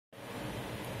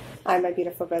Hi, my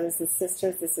beautiful brothers and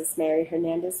sisters. This is Mary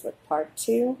Hernandez with part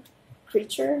 2,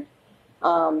 Creature.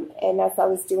 And as I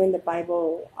was doing the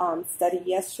Bible study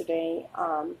yesterday,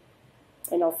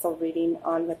 and also reading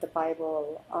on with the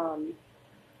Bible,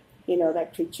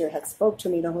 that creature had spoke to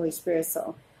me, the Holy Spirit.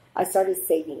 So I started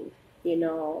saving,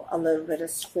 a little bit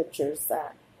of scriptures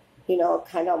that,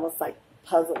 kind of almost like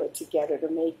puzzle it together to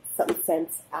make some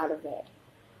sense out of it.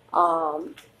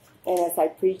 And as I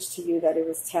preached to you that it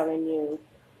was telling you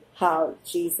how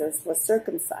Jesus was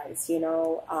circumcised, and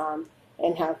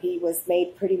how he was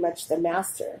made pretty much the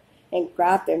master and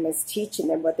grabbed them as teaching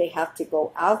them what they have to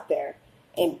go out there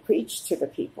and preach to the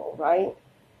people, right?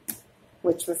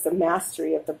 Which was the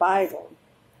mastery of the Bible.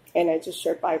 And I just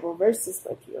shared Bible verses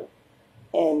with you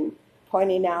and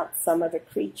pointing out some of the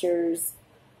creatures,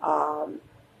 men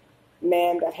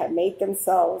that have made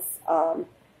themselves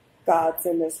gods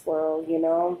in this world,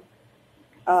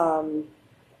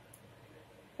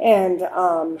 and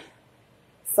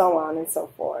so on and so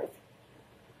forth.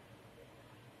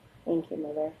 Thank you,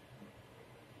 Mother.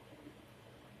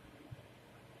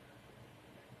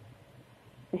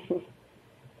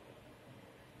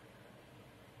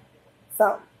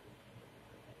 So,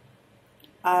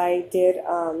 I did,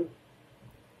 hold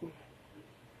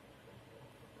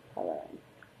on.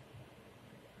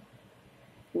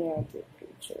 Yeah, I did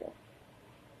preacher.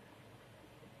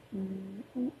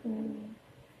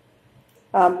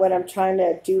 What I'm trying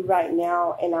to do right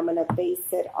now, and I'm going to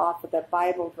base it off of the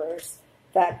Bible verse,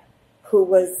 that who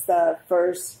was the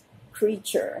first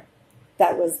creature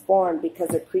that was born, because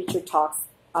the creature talks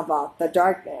about the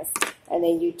darkness, and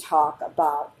then you talk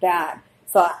about that.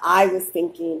 So I was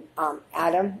thinking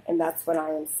Adam, and that's what I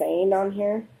am saying on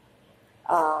here.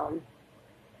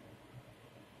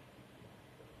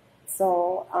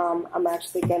 So I'm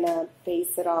actually going to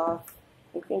base it off,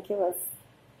 I think it was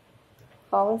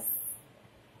Hollis.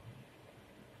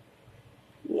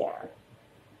 Yeah.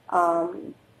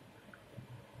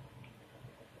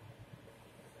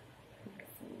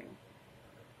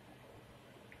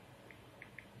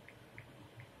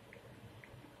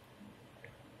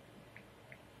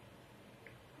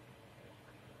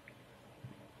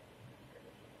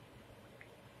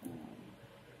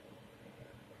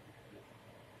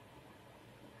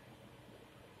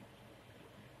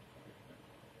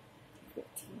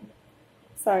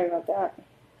 Sorry about that.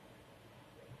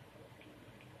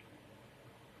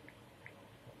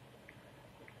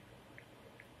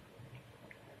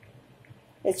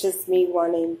 It's just me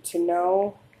wanting to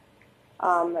know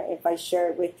if I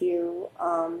share it with you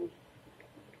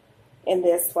in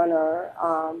this one, or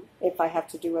if I have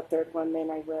to do a third one, then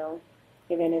I will,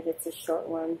 even if it's a short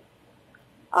one.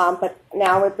 But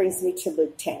now it brings me to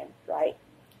Luke 10, right?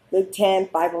 Luke 10,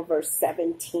 Bible verse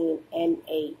 17 and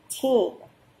 18.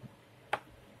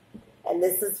 And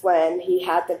this is when he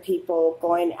had the people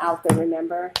going out there,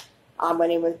 remember?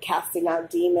 When he was casting out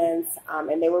demons,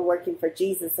 and they were working for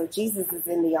Jesus. So Jesus is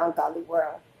in the ungodly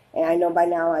world. And I know by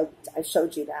now I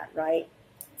showed you that, right?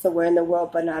 So we're in the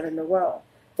world, but not in the world.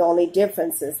 The only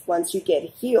difference is once you get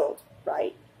healed,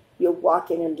 right? You're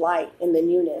walking in light, in the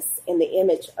newness, in the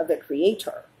image of the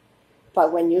Creator.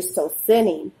 But when you're still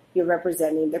sinning, you're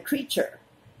representing the creature.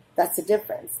 That's the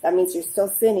difference. That means you're still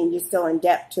sinning, you're still in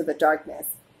debt to the darkness.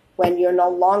 When you're no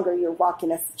longer, you're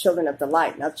walking as the children of the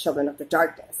light, not children of the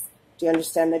darkness. Do you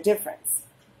understand the difference?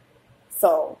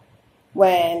 So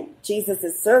when Jesus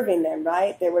is serving them,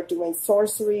 right, they were doing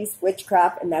sorceries,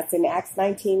 witchcraft, and that's in Acts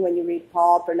 19 when you read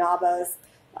Paul, Barnabas,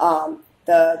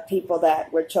 the people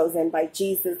that were chosen by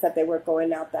Jesus, that they were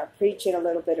going out there preaching a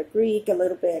little bit of Greek, a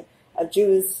little bit of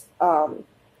Jews. And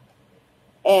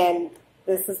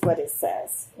this is what it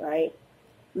says, right?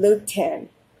 Luke 10,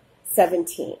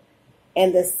 17.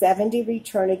 And the 70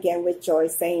 return again with joy,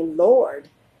 saying, Lord,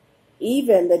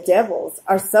 even the devils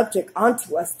are subject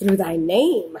unto us through thy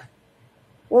name.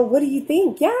 Well, what do you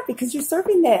think? Yeah, because you're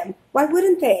serving them. Why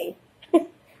wouldn't they?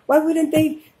 Why wouldn't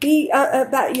they be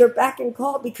about your back and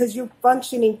call? Because you're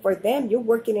functioning for them. You're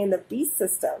working in the beast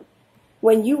system.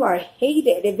 When you are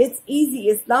hated, if it's easy,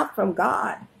 it's not from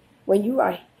God. When you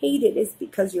are hated, it's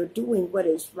because you're doing what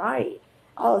is right.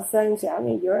 All of a sudden,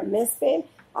 you're a misfit.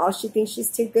 Oh, she thinks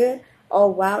she's too good. Oh,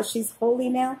 wow, she's holy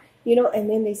now. And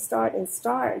then they start.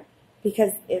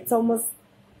 Because it's almost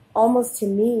to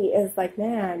me, it's like,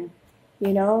 man,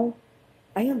 I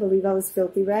can't believe I was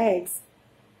filthy rags.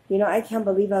 I can't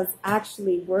believe I was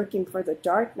actually working for the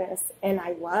darkness. And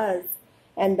I was.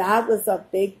 And that was a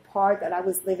big part that I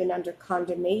was living under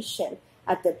condemnation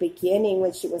at the beginning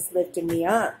when she was lifting me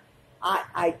up.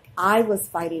 I was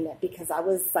fighting it because I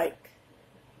was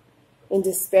in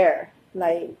despair.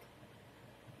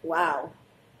 Wow.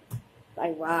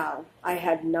 like, wow, I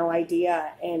had no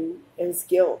idea. And it was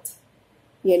guilt,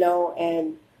 you know,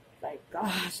 and like,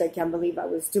 gosh, I can't believe I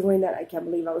was doing that. I can't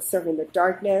believe I was serving the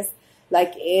darkness.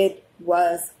 Like, it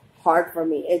was hard for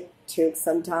me. It took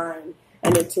some time.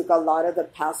 And it took a lot of the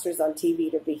pastors on TV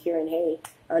to be hearing, hey,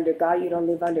 under God, you don't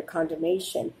live under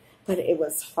condemnation. But it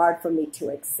was hard for me to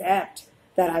accept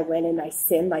that I went and I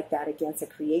sinned like that against a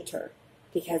creator.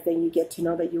 Because then you get to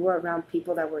know that you were around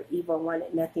people that were evil and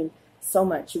wanted nothing so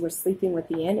much. You were sleeping with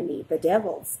the enemy, the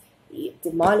devils,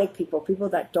 demonic people, people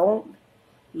that don't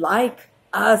like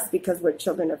us because we're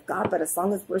children of God. But as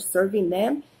long as we're serving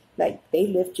them, like, they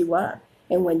lift you up.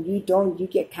 And when you don't, you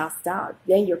get cast out.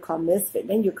 Then you're called misfit.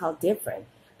 Then you're called different.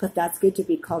 But that's good to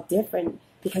be called different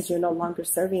because you're no longer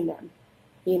serving them.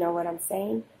 You know what I'm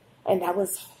saying? And that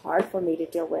was hard for me to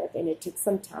deal with. And it took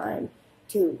some time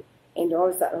to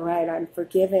endorse that, all right, I'm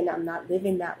forgiven. I'm not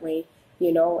living that way,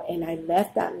 you know. And I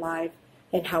left that life.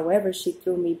 And however, she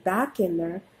threw me back in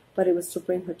there. But it was to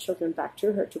bring her children back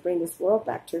to her, to bring this world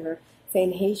back to her,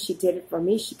 saying, hey, she did it for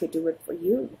me. She could do it for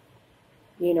you.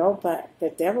 You know, but the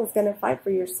devil's going to fight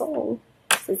for your soul.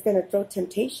 So he's going to throw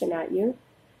temptation at you.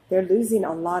 They're losing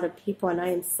a lot of people, and I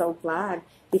am so glad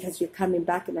because you're coming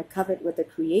back in a covenant with the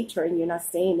Creator, and you're not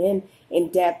staying in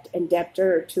debt and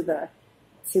debtor to the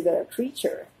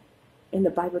creature. And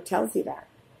the Bible tells you that.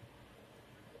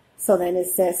 So then it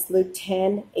says,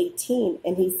 Luke10:18,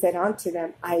 and he said unto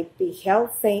them, I beheld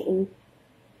Satan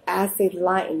as a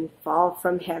lightning fall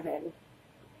from heaven.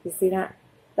 You see that?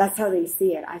 That's how they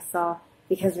see it. I saw.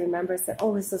 Because remember, it said,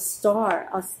 oh, it's a star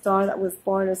that was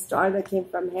born, a star that came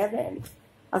from heaven,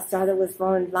 a star that was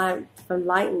born from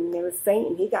lightning. It was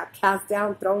Satan. He got cast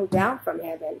down, thrown down from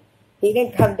heaven. He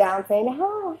didn't come down saying,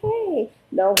 oh, hey.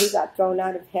 No, he got thrown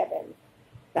out of heaven.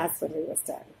 That's what he was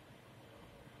done.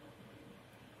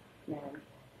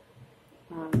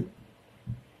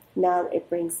 Now it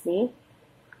brings me.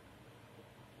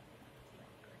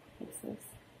 What's this?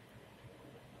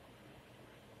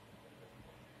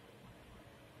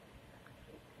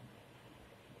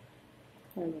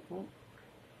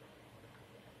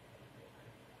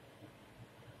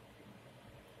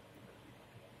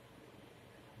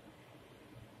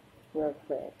 Real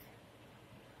quick.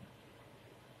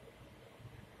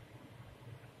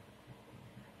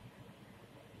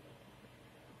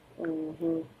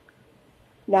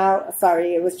 Now,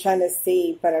 sorry, I was trying to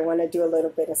see, but I want to do a little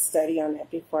bit of study on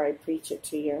it before I preach it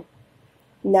to you.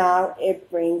 Now it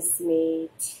brings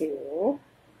me to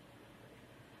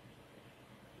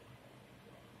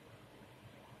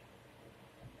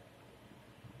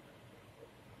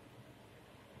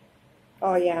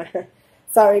oh, yeah.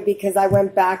 Sorry, because I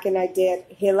went back and I did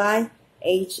Heli,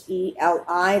 Heli.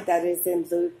 That is in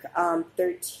Luke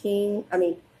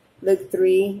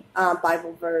 3,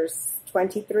 Bible verse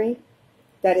 23.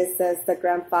 That it says the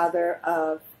grandfather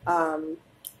of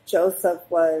Joseph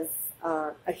was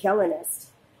a Hellenist.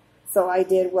 So I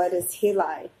did what is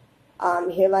Heli.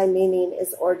 Heli meaning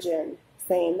is origin,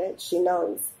 saying that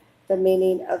SheKnows. The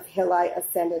meaning of Heli,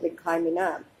 ascended and climbing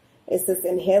up. It says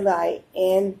in Heli,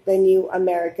 in the New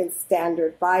American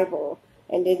Standard Bible,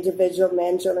 an individual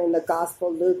mentioning the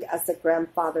Gospel Luke as the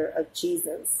grandfather of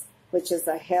Jesus, which is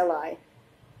a Heli,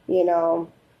 you know.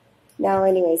 Now,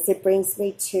 anyways, it brings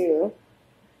me to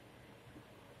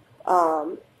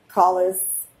Colossians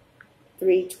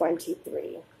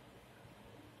 3:23.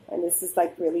 And this is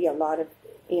like really a lot of,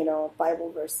 you know, Bible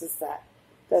verses that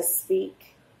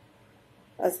speak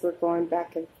as we're going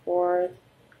back and forth.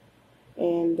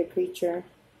 In the creature,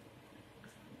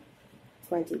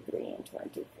 23 and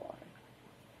 24.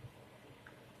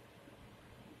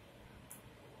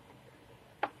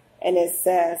 And it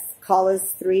says,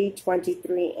 Colossians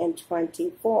 3:23 and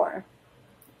 24.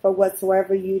 For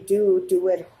whatsoever you do, do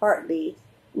it heartily,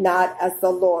 not as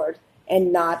the Lord,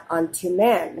 and not unto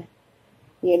men.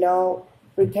 You know,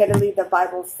 repeatedly the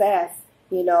Bible says,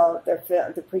 you know, they're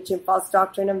preaching false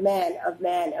doctrine of man, of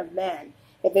man, of man.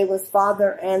 If it was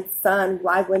Father and Son,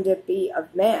 why wouldn't it be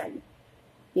of men?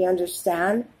 You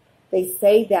understand? They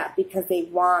say that because they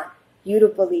want you to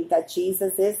believe that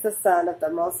Jesus is the Son of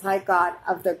the Most High God,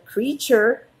 of the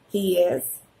creature he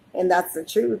is. And that's the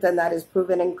truth. And that is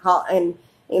proven in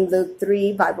Luke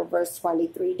 3, Bible verse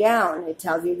 23 down. It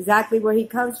tells you exactly where he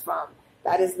comes from.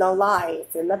 That is no lie.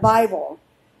 It's in the Bible.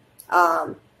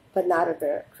 But not of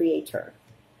the creator,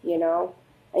 you know.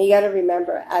 And you got to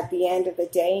remember, at the end of the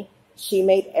day, she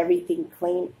made everything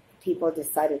clean. People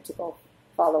decided to go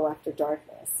follow after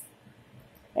darkness.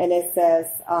 And it says,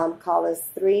 Colossians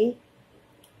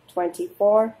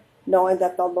 3:24, knowing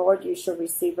that the Lord you shall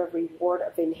receive a reward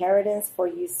of inheritance, for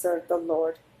you serve the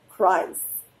Lord Christ.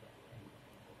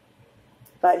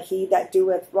 But he that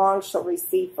doeth wrong shall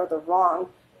receive for the wrong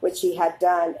which he had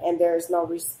done, and there is no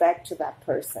respect to that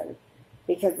person.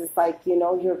 Because it's like,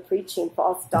 you're preaching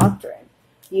false doctrine.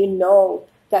 You know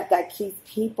that keeps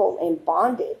people in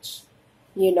bondage,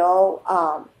 in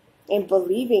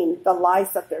believing the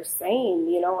lies that they're saying,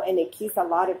 and it keeps a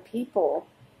lot of people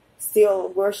still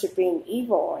worshiping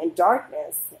evil and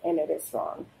darkness, and it is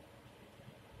wrong.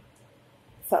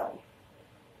 So,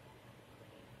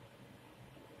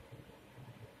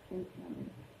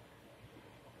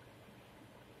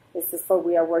 this is for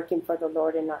we are working for the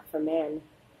Lord and not for men,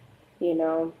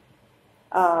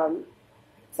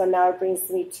 So now it brings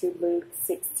me to Luke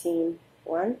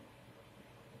 16:1.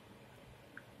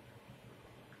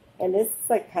 And this is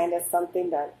like kind of something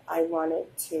that I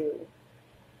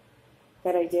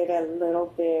did a little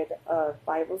bit of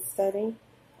Bible study.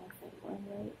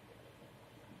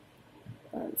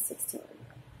 16.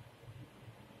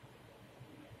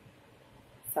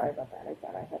 Sorry about that. I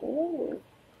thought I had it.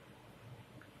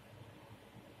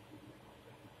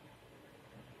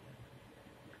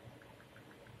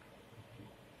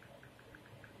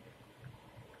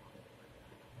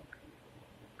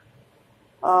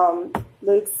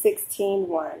 Luke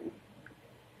 16:1.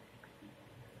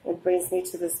 It brings me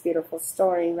to this beautiful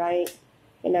story, right?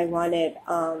 And I wanted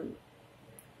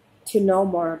to know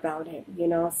more about it,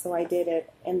 so I did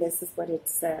it. And this is what it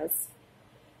says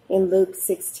in Luke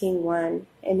 16:1.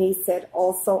 And he said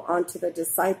also unto the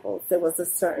disciples, there was a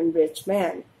certain rich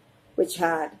man which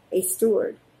had a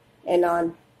steward, and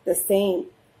on the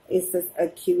same is this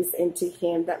accused unto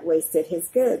him that wasted his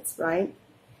goods, right?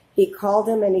 He called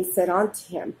him, and he said unto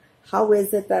him, how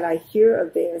is it that I hear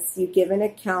of this? You give an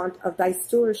account of thy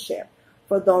stewardship,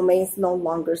 for thou mayest no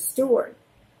longer steward.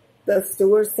 The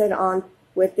steward said on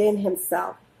within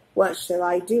himself, what shall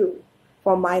I do?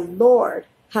 For my Lord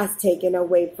has taken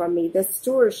away from me the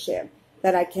stewardship,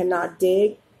 that I cannot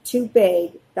dig to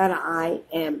beg, that I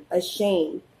am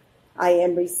ashamed. I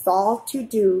am resolved to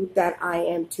do that I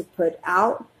am to put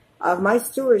out of my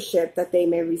stewardship, that they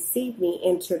may receive me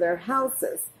into their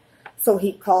houses. So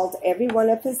he called every one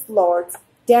of his lord's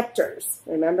debtors.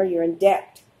 Remember, you're in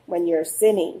debt when you're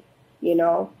sinning,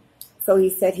 So he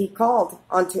said he called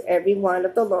unto every one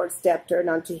of the Lord's debtor, and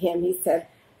unto him he said,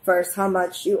 first, how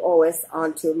much you owest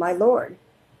unto my Lord?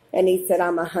 And he said,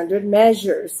 I'm 100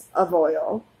 measures of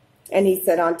oil. And he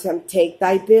said unto him, take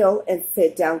thy bill and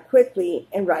sit down quickly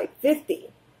and write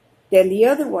 50. Then the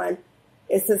other one,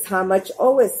 it says, how much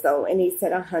owest thou? And he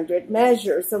said, 100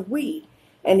 measures of wheat.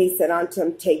 And he said unto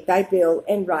him, take thy bill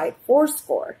and write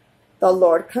 80. The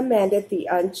Lord commanded the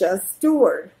unjust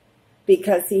steward,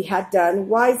 because he had done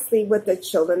wisely with the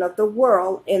children of the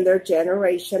world in their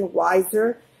generation,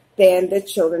 wiser than the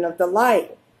children of the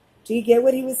light. Do you get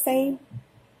what he was saying?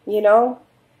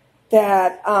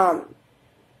 That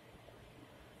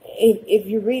if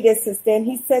you read it, it says, then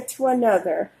he said to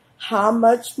another, how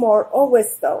much more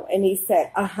owest thou? And he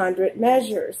said, 100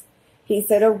 measures. He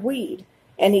said, of wheat.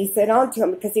 And he said unto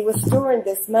him, because he was storing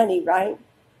this money, right?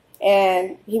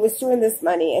 And he was storing this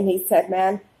money, and he said,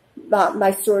 man,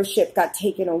 my stewardship got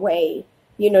taken away.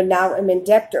 Now I'm in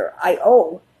debtor. I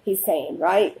owe, he's saying,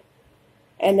 right?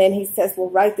 And then he says,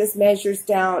 well, write this measures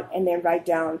down, and then write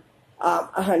down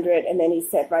 100. And then he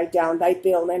said, write down thy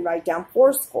bill, and write down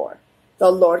 80. The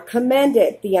Lord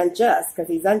commended the unjust, because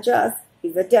he's unjust.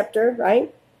 He's a debtor,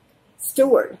 right?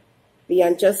 Steward, the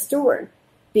unjust steward.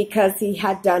 Because he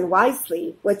had done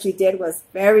wisely. What he did was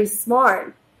very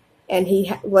smart. And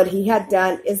what he had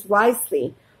done is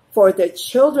wisely. For the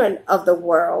children of the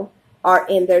world are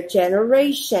in their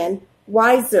generation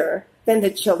wiser than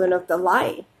the children of the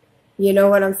light. You know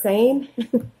what I'm saying?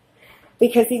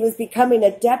 Because he was becoming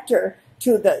a debtor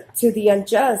to the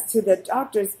unjust, to the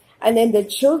doctors, and then the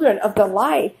children of the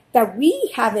light, that we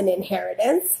have an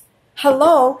inheritance.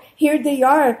 Hello, here they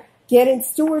are getting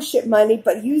stewardship money,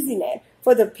 but using it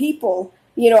for the people,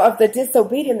 of the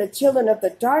disobedient, the children of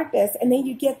the darkness. And then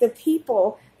you get the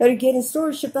people that are getting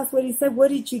stewardship. That's what he said. What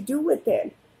did you do with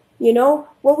it?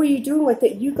 What were you doing with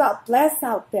it? You got blessed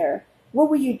out there. What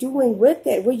were you doing with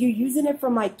it? Were you using it for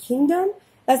my kingdom?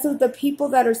 That's what the people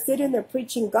that are sitting there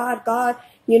preaching God,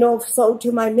 so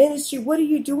to my ministry. What are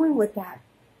you doing with that?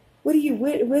 What are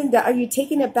you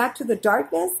taking it back to the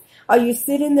darkness? Are you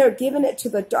sitting there giving it to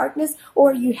the darkness,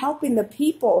 or are you helping the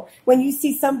people? When you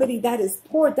see somebody that is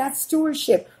poor, that's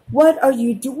stewardship. What are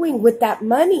you doing with that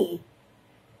money?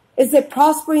 Is it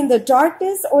prospering the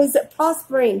darkness, or is it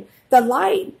prospering the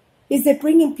light? Is it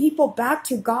bringing people back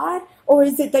to God, or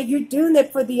is it that you're doing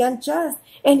it for the unjust?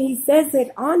 And he says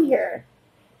it on here.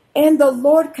 And the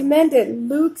Lord commended,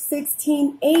 Luke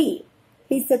 16:8.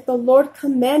 He said, the Lord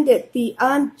commended the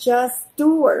unjust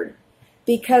steward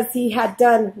because he had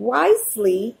done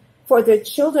wisely for the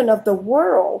children of the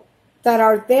world that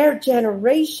are their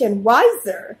generation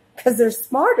wiser because they're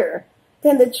smarter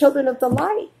than the children of the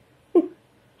light.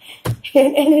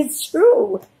 And it's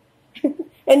true.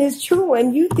 And it's true.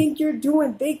 And you think you're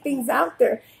doing big things out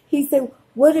there. He said,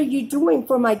 what are you doing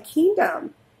for my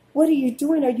kingdom? What are you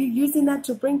doing? Are you using that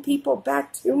to bring people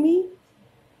back to me?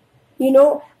 You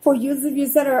know, for you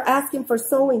that are asking for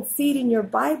sowing seed in your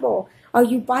Bible, are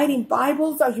you buying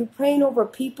Bibles? Are you praying over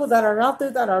people that are out there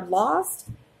that are lost?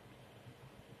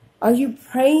 Are you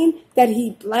praying that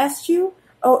he bless you?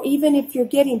 Or even if you're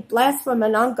getting blessed from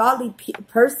an ungodly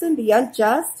person, the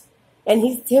unjust, and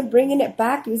he's him bringing it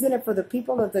back, using it for the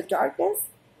people of the darkness?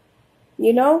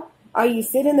 You know, are you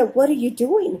sitting there? What are you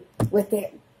doing with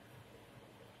it?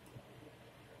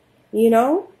 You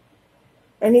know?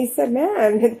 And he said,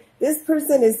 man, this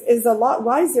person is a lot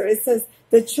wiser. It says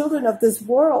the children of this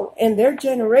world and their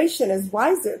generation is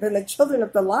wiser than the children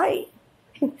of the light.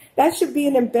 That should be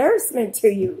an embarrassment to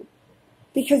you.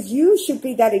 Because you should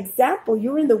be that example.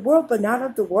 You're in the world, but not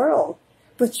of the world.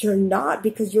 But you're not,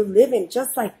 because you're living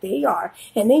just like they are.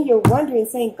 And then you're wondering,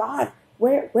 saying, God,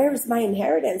 where is my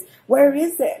inheritance? Where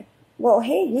is it? Well,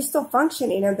 hey, you're still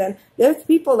functioning. And then there's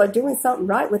people are doing something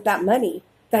right with that money.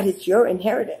 That is your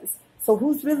inheritance. So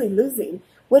who's really losing?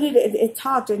 What did it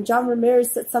talked? And John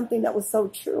Ramirez said something that was so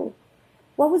true.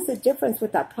 What was the difference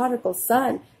with that prodigal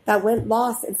son that went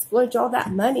lost and splurged all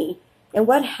that money? And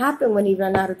what happened when he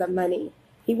ran out of the money?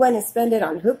 He went and spent it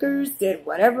on hookers, did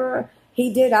whatever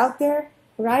he did out there,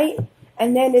 right?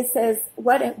 And then it says,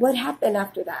 what happened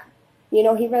after that? You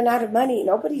know, he ran out of money.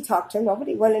 Nobody talked to him.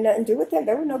 Nobody wanted nothing to do with him.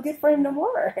 They were no good for him no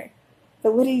more. So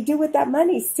what did he do with that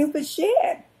money? Stupid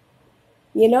shit.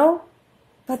 You know?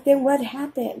 But then what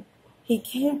happened? He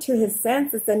came to his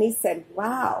senses and he said,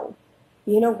 wow,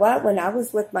 you know what? When I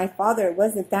was with my father, it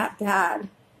wasn't that bad.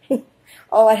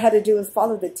 All I had to do was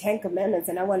follow the 10 Commandments,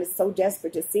 and I wanted so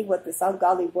desperate to see what this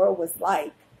ungodly world was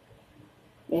like.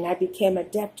 And I became a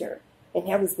debtor, and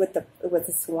I was with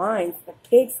the swines, the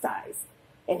pigsties,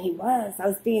 and I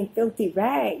was being filthy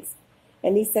rags.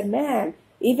 And he said, man,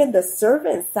 even the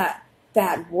servants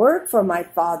that work for my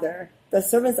father, the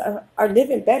servants are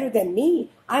living better than me.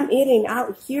 I'm eating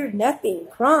out here nothing,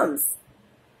 crumbs.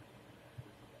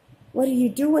 What are you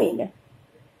doing?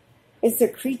 Is the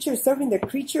creature, serving the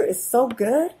creature is so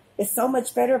good. It's so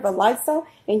much better of a lifestyle.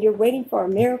 And you're waiting for a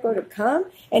miracle to come.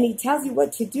 And he tells you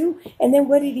what to do. And then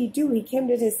what did he do? He came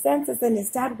to his senses, and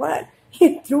his dad what?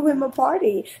 He threw him a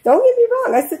party. Don't get me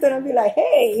wrong. I sit there and be like,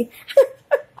 hey,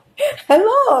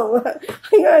 hello,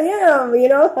 here I am, you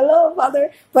know, hello,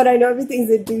 Father. But I know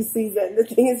everything's in due season. The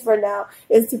thing is for now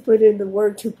is to put in the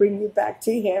word to bring you back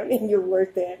to him, and you're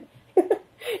worth it.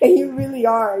 And you really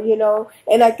are, you know,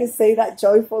 and I can say that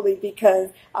joyfully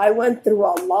because I went through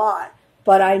a lot,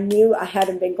 but I knew I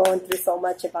hadn't been going through so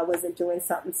much if I wasn't doing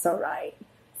something so right.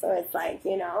 So it's like,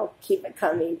 you know, keep it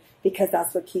coming because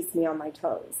that's what keeps me on my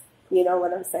toes. You know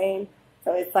what I'm saying?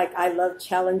 So it's like I love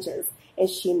challenges, and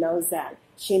she knows that.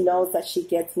 She knows that she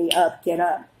gets me up, get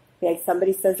up. Like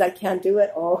somebody says I can't do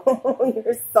it. Oh,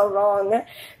 you're so wrong.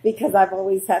 Because I've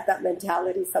always had that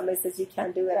mentality. Somebody says you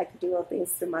can't do it. I can do all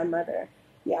things through my mother.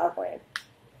 Yahweh.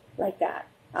 Like that.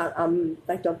 I'm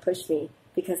like, don't push me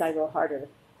because I go harder.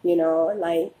 You know,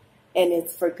 like, and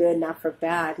it's for good, not for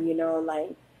bad. You know,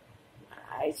 like,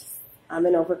 I'm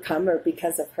an overcomer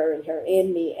because of her and her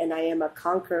in me. And I am a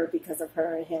conqueror because of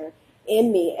her and her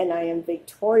in me, and I am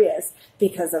victorious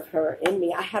because of her in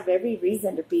me. I have every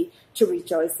reason to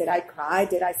rejoice. Did I cry?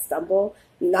 Did I stumble?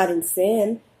 Not in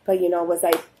sin, but, you know, was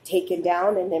I taken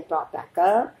down and then brought back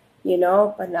up? You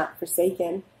know, but not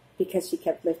forsaken because she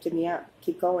kept lifting me up.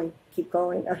 Keep going, keep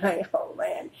going. I'm like, oh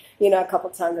man. You know, a couple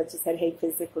times I just said, hey,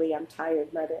 physically, I'm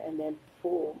tired, mother, and then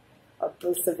boom, a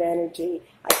boost of energy.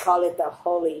 I call it the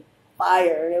holy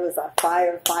fire. It was a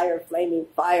fire, flaming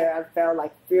fire. I felt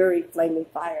like fury, flaming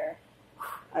fire.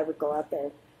 I would go out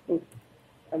there.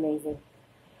 Amazing.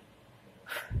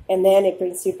 And then it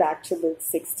brings you back to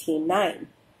Luke16:9.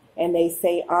 And they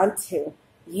say unto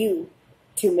you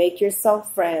to make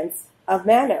yourself friends of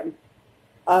mammon,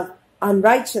 of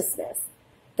unrighteousness,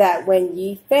 that when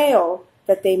ye fail,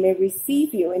 that they may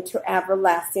receive you into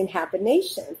everlasting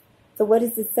habitation. So what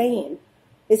is it saying?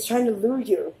 It's trying to lure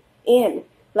you in.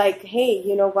 Like, hey,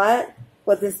 you know what?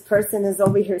 Well, this person is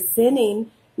over here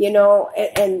sinning, you know,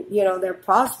 and you know, they're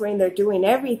prospering, they're doing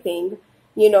everything,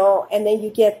 you know, and then you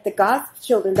get the God's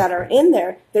children that are in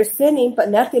there, they're sinning, but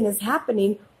nothing is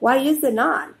happening. Why is it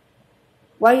not?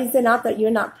 Why is it not that you're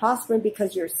not prospering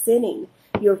because you're sinning?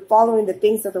 you're following the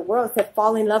things of the world. It said,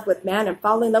 fall in love with man and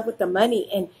fall in love with the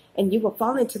money, and you will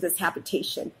fall into this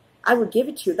habitation. I will give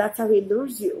it to you. That's how he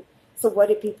lures you. So what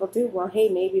do people do? Well, hey,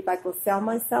 maybe if I go sell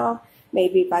myself,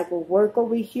 maybe if I go work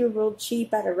over here real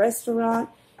cheap at a restaurant.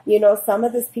 You know, some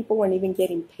of these people weren't even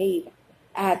getting paid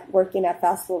at working at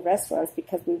fast food restaurants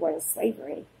because we were in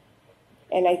slavery.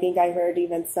 And I think I heard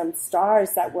even some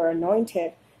stars that were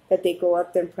anointed, that they go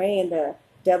up there and pray, and the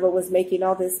devil was making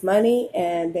all this money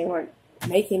and they weren't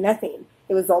making nothing.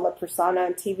 It was all a persona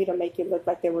on TV to make it look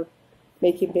like they were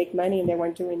making big money, and they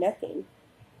weren't doing nothing.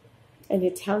 And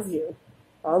it tells you,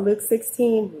 all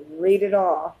Luke16, read it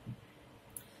all.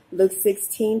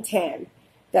 Luke16:10,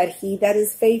 that he that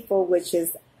is faithful, which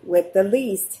is with the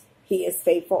least, he is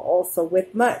faithful also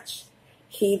with much.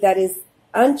 He that is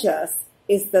unjust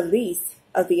is the least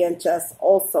of the unjust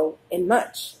also in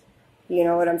much. You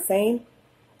know what I'm saying?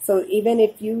 So even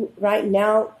if you, right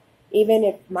now, even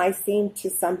if it might seem to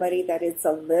somebody that it's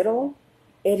a little,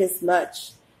 it is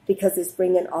much, because it's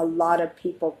bringing a lot of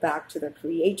people back to the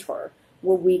Creator,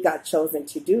 what we got chosen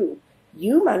to do.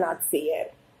 You might not see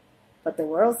it, but the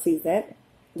world sees it.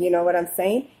 You know what I'm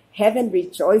saying? Heaven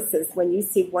rejoices when you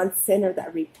see one sinner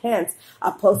that repents,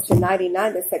 opposed to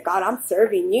 99 that said, God, I'm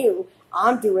serving you,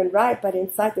 I'm doing right, but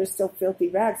inside there's still filthy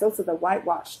rags. Those are the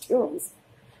whitewashed tombs.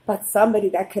 But somebody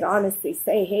that could honestly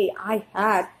say, hey, I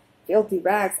had filthy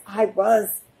rags. I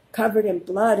was covered in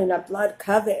blood, in a blood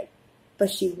covenant. But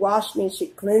she washed me, she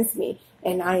cleansed me,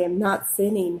 and I am not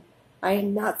sinning. I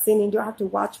am not sinning. Do I have to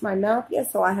watch my mouth?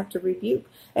 Yes, so I have to rebuke.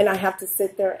 And I have to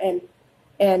sit there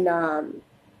and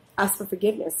ask for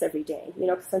forgiveness every day. You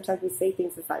know, because sometimes we say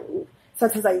things, it's like, ooh.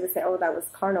 Sometimes I even say, oh, that was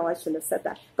carnal, I shouldn't have said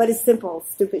that. But it's simple,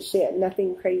 stupid shit,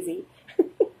 nothing crazy.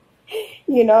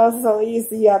 You know, so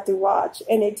you have to watch.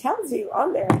 And it tells you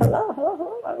on there,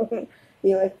 hello.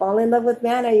 You know, fall in love with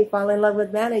manna, you fall in love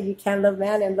with manna. You can't love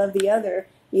man and love the other.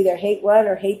 Either hate one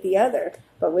or hate the other.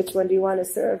 But which one do you want to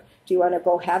serve? Do you want to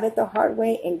go have it the hard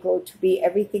way and go to be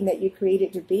everything that you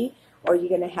created to be? Or are you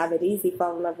going to have it easy,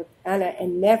 fall in love with Anna,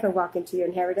 and never walk into your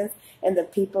inheritance? And the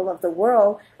people of the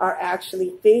world are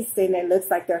actually feasting, and it looks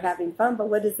like they're having fun. But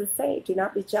what does it say? Do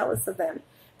not be jealous of them,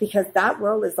 because that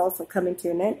world is also coming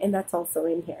to an end, and that's also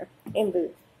in here, in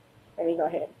Luke. Let me go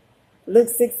ahead.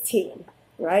 Luke16,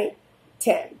 right?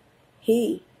 10.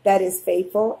 He that is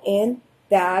faithful in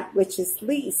that which is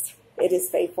least, it is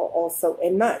faithful also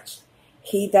in much.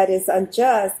 He that is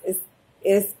unjust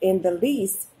is in the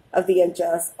least of the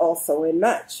unjust also in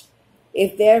much.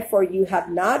 If therefore you have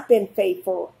not been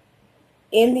faithful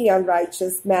in the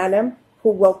unrighteous, madam,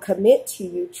 who will commit to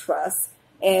you trust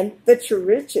and the true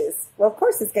riches? Well, of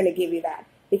course it's going to give you that,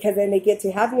 because then they get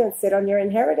to have you and sit on your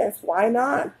inheritance. Why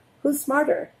not? Who's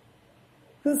smarter?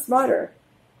 Who's smarter?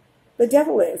 The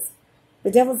devil is.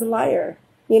 The devil's a liar.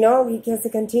 You know, he has to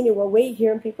continue. Well, wait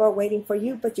here, and people are waiting for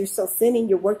you, but you're still sinning.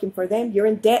 You're working for them. You're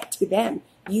in debt to them.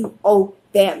 You owe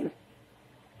them.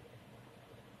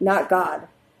 Not God.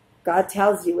 God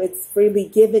tells you it's freely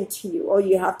given to you. All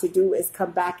you have to do is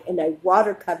come back in a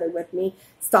water covenant with me,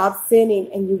 stop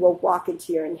sinning, and you will walk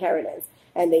into your inheritance.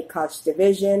 And they cause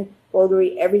division,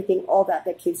 bulgery, everything, all that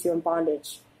keeps you in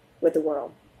bondage with the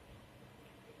world.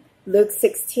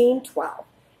 Luke16:12.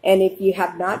 And if you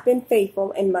have not been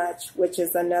faithful in much, which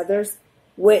is another's,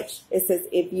 which it says,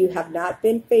 if you have not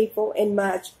been faithful in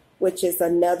much, which is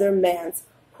another man's,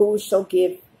 who shall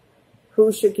give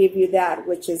you that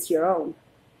which is your own?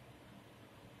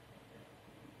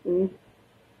 You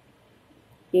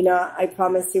know, I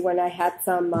promise you, when I had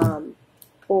some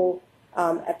pull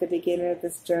at the beginning of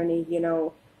this journey, you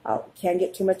know, I can't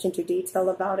get too much into detail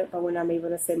about it, but when I'm able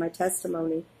to say my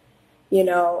testimony, you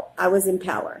know, I was in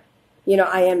power. You know,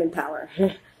 I am in power.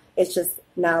 It's just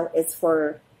now it's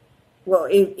for, well,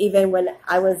 even when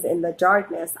I was in the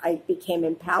darkness, I became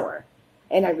in power.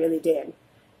 And I really did.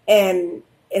 And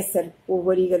it said, well,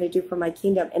 what are you going to do for my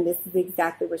kingdom? And this is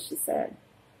exactly what she said.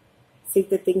 Seek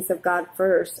the things of God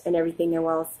first, and everything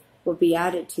else will be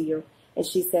added to you. And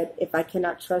she said, if I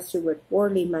cannot trust you with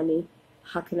worldly money,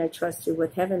 how can I trust you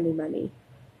with heavenly money?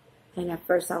 And at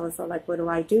first I was all like, what do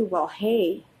I do? Well,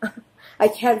 hey, I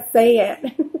can't say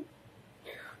it.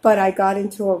 But I got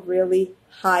into a really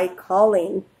high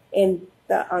calling in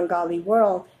the ungodly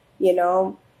world, you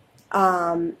know,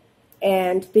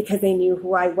 and because they knew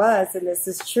who I was, and this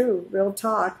is true, real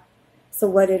talk. So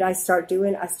what did I start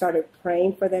doing? I started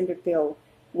praying for them to build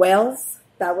wells.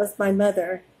 That was my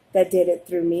mother that did it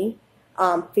through me.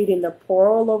 Feeding the poor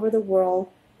all over the world,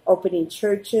 opening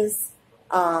churches.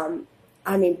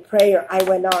 I mean, prayer. I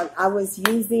went on. I was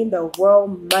using the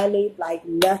world money like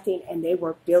nothing, and they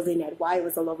were building it. Why? It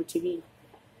was all over TV.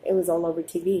 It was all over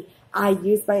TV. I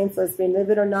used my influence. Believe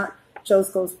it or not,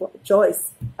 Joyce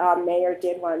Meyer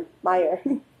did one. Meyer.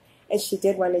 And she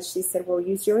did one, and she said, well,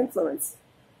 use your influence.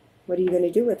 What are you going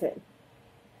to do with it?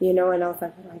 You know, and I was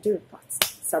like, what do I do?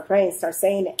 Start praying, start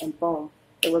saying it, and boom,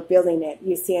 they were building it.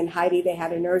 You see in Hēlì, they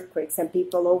had an earthquake. Some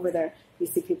people over there, you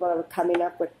see people that were coming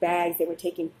up with bags. They were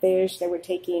taking fish. They were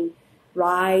taking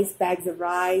rice, bags of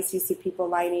rice. You see people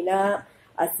lining up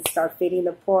to start feeding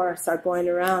the poor, start going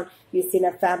around. You seen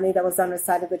a family that was on the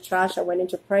side of the trash. I went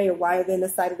into prayer. Why are they on the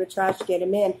side of the trash? Get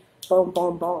them in. Boom,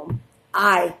 boom, boom.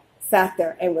 I sat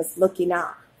there and was looking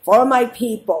out for my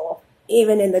people,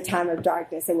 even in the time of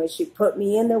darkness. And when she put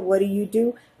me in there, what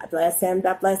do? I bless him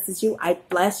that blesses you. I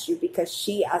bless you because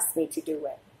she asked me to do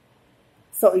it.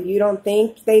 So you don't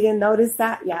think they didn't notice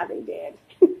that? Yeah, they did.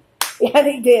 Yeah,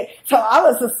 they did. So I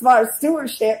was a smart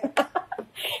stewardship.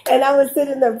 And I was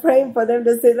sitting there praying for them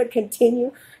to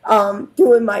continue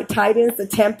doing my tithings, the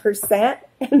 10%,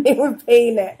 and they were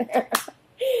paying it.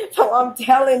 So I'm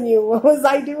telling you, what was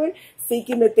I doing?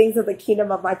 Seeking the things of the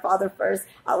kingdom of my Father first.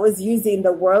 I was using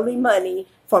the worldly money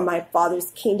for my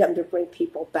Father's kingdom to bring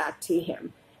people back to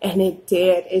him. And it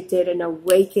did an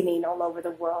awakening all over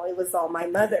the world. It was all my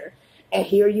mother. And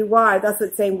here you are. That's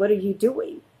what saying, what are you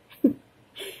doing?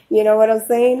 You know what I'm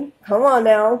saying? Come on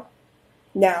now.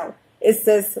 Now, it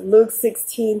says Luke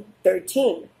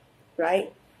 16:13,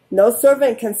 right? No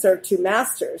servant can serve two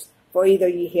masters, for either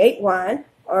you hate one,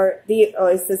 or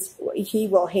it says he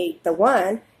will hate the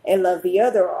one and love the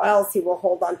other, or else he will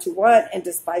hold on to one and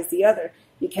despise the other.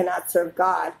 You cannot serve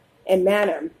God and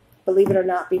mammon. Believe it or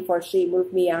not, before she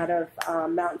moved me out of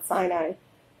Mount Sinai,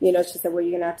 you know, she said, well,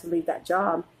 you're going to have to leave that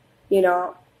job. You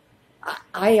know,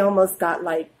 I almost got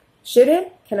like, should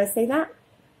it? Can I say that?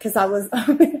 Because I was,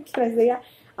 can I say that?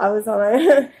 I was on,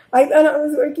 I thought I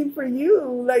was working for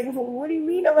you. Like, what do you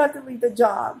mean I'm about to leave the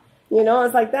job? You know,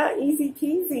 it's like that, easy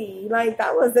peasy. Like,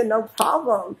 that wasn't no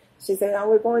problem. She said, oh,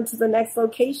 we're going to the next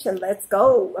location. Let's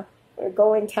go. We're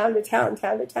going town to town,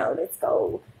 town to town. Let's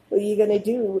go. What are you going to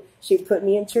do? She put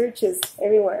me in churches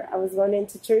everywhere. I was going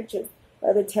into churches.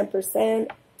 Other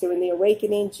 10%, doing the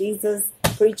awakening, Jesus,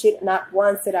 preaching. Not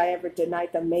once did I ever deny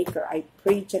the maker. I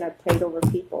preached and I prayed over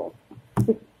people.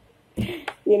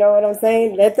 You know what I'm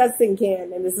saying? Let that sink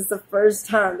in. And this is the first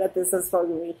time that this has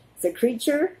spoken to me. It's a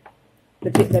creature,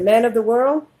 the man of the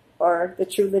world, or the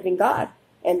true living God.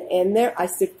 And in there, I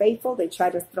stood faithful. They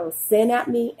tried to throw sin at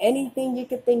me. Anything you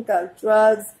could think of.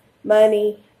 Drugs,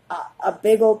 money, a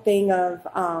big old thing of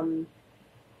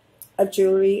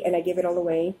jewelry. And I gave it all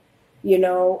away. You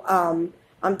know,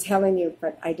 I'm telling you,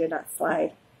 but I did not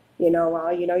slide. You know,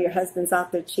 well, you know, your husband's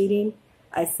out there cheating.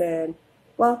 I said,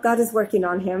 well, God is working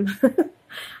on him.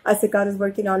 I said, God is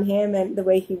working on him, and the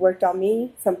way he worked on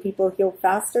me. Some people heal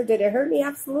faster. Did it hurt me?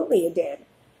 Absolutely it did.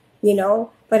 You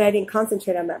know, but I didn't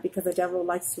concentrate on that because the devil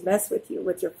likes to mess with you,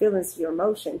 with your feelings, your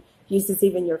emotion. He uses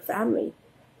even your family,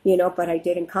 you know, but I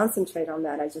didn't concentrate on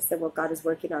that. I just said, well, God is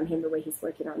working on him the way he's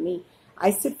working on me.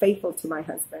 I stood faithful to my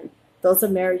husband. Those are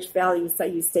marriage values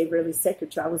that you stay really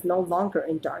sacred to. I was no longer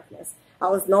in darkness. I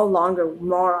was no longer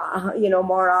more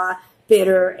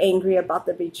bitter, angry about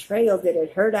the betrayal. Did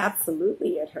it hurt?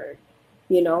 Absolutely it hurt.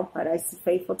 You know, but I stayed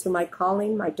faithful to my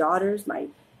calling, my daughters, my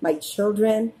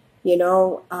children, you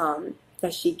know,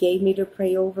 that she gave me to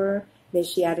pray over. Then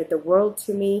she added the world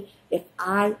to me. If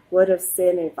I would have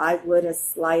sinned, if I would have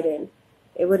slided,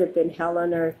 it would have been hell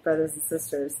on earth, brothers and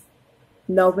sisters.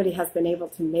 Nobody has been able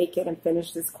to make it and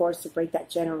finish this course to break that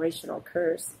generational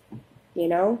curse, you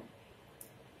know.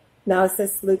 Now it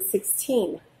says Luke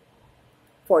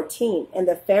 16:14, and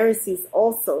the Pharisees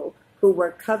also, who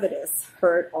were covetous,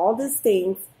 heard all these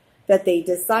things, that they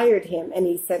desired him. And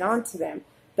he said unto them,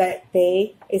 that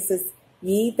it says,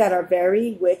 ye that are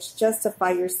very rich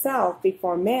justify yourself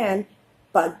before man,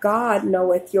 but God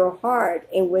knoweth your heart,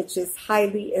 in which is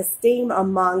highly esteemed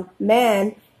among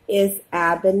men is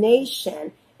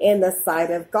abomination in the sight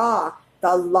of God.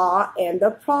 The law and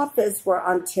the prophets were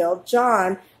until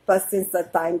John, but since the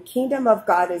thine kingdom of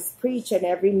God is preached, and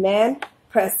every man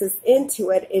presses into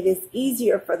it, it is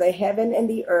easier for the heaven and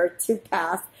the earth to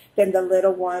pass than the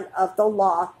little one of the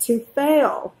law to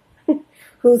fail.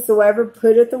 Whosoever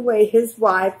putteth away his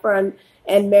wife and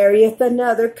marrieth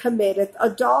another committeth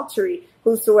adultery.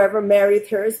 Whosoever marrieth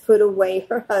her is put away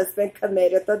her husband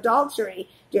committeth adultery.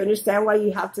 Do you understand why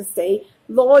you have to stay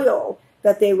loyal?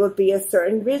 That they will be a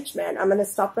certain rich man. I'm going to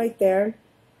stop right there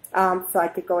so I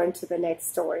could go into the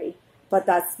next story. But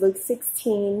that's Luke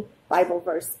 16, Bible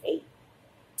verse 18.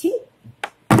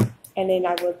 And then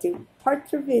I will do part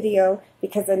 3 video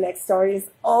because the next story is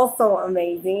also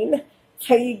amazing.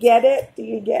 Can you get it? Do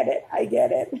you get it? I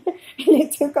get it. And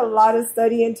it took a lot of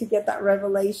studying to get that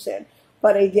revelation.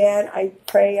 But again, I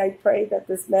pray that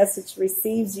this message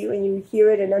receives you and you hear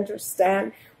it and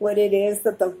understand what it is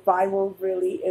that the Bible really is.